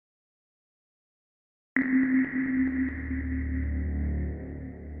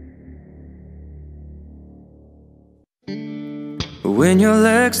When your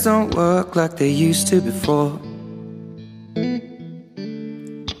legs don't work like they used to before,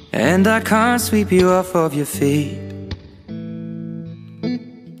 and I can't sweep you off of your feet,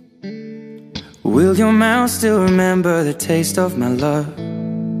 will your mouth still remember the taste of my love?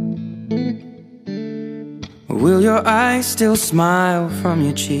 Will your eyes still smile from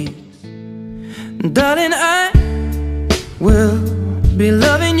your cheeks? Darling, I will be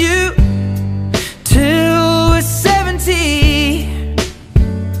loving you till we're 70.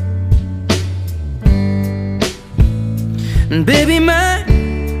 And baby, my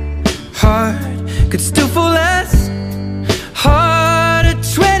heart could still fall as hard at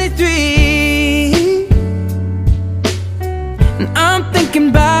 23. And I'm thinking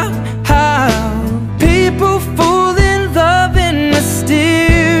about how people fall in love in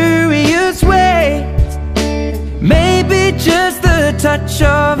mysterious ways. Maybe just the touch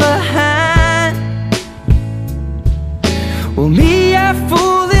of a hand. Well, me, I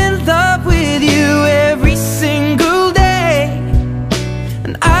fall in love with you every single day.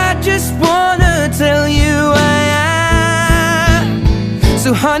 And I just wanna tell you I am.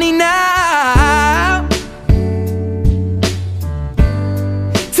 So honey, now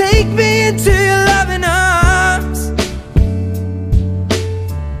take me into your loving arms.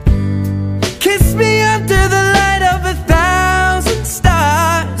 Kiss me under the light of 1,000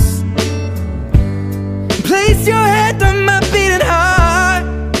 stars. Place your head on my beating heart.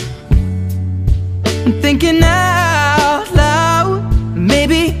 I'm thinking out loud,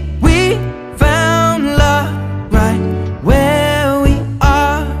 maybe we found love right where we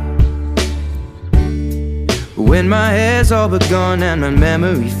are. When my hair's all but gone and my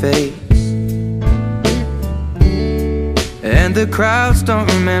memory fades, and the crowds don't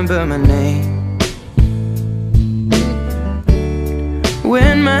remember my name,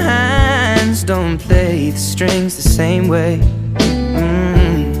 when my hands don't play the strings the same way,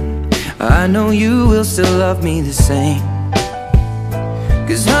 I know you will still love me the same.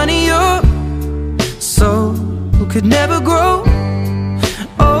 'Cause honey, your soul could never grow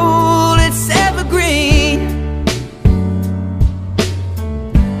old, it's evergreen.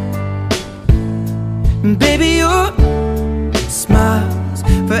 And baby, your smile's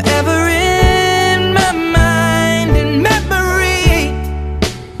forever in my mind and memory.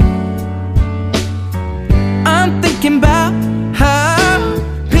 I'm thinking about how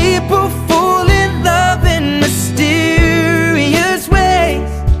people fall in love in mysterious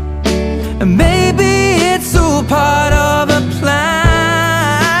ways. And maybe it's all part of a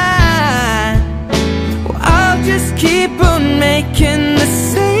plan. Well, I'll just keep on making the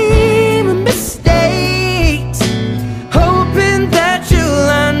same mistakes, hoping that you'll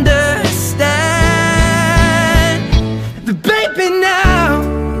understand. But baby, now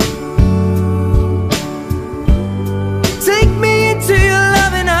take me into your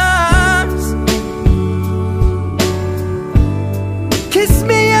loving arms. Kiss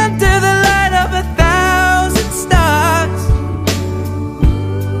me under the light of 1,000 stars.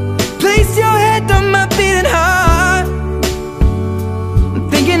 Place your head on my beating heart. I'm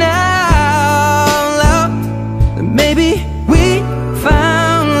thinking out loud that maybe we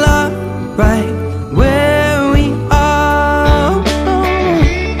found love right where we are.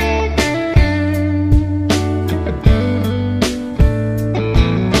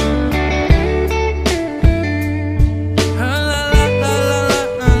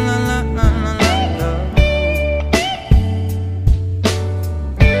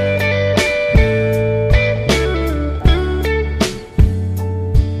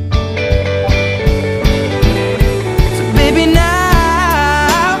 So baby,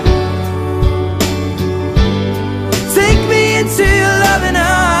 now take me into your loving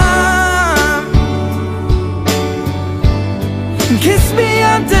arms. Kiss me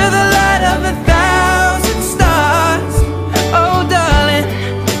under the light of 1,000 stars. Oh darling,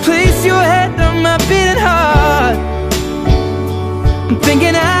 place your head on my beating heart. I'm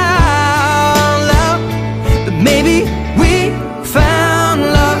thinking out loud that maybe we found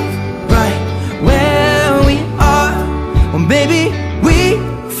love right where we are. Or maybe we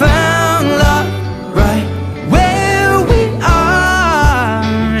found love right where we are.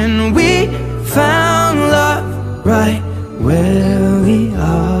 And we found love right where we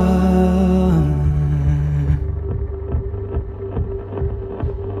are.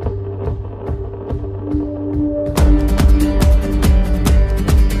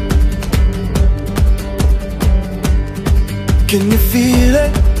 Can you feel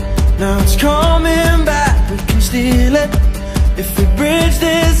it? Now it's coming back. We can steal it if we bridge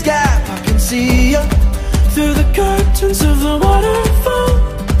this gap. I can see you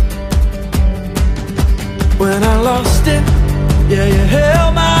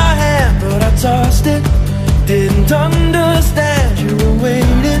understand you were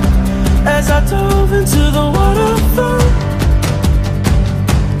waiting as I dove into the waterfall.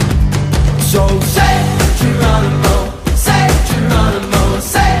 So say Geronimo, say Geronimo,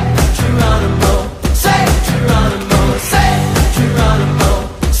 say Geronimo, say Geronimo, say Geronimo,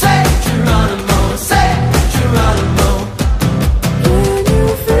 say Geronimo, say Geronimo. Can you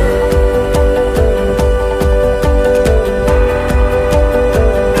feel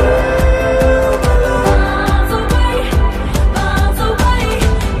miles away, miles away,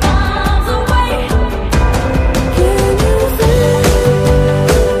 miles away? Can you feel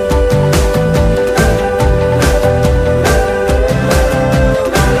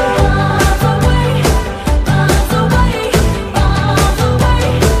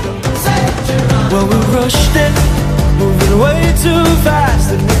well, we rushed it, moving way too fast,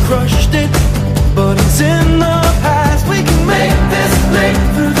 and we crushed it, but it's in the past. We can make this leap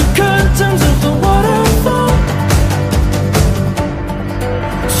through the curtains of the waterfall.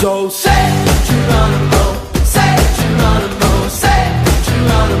 So say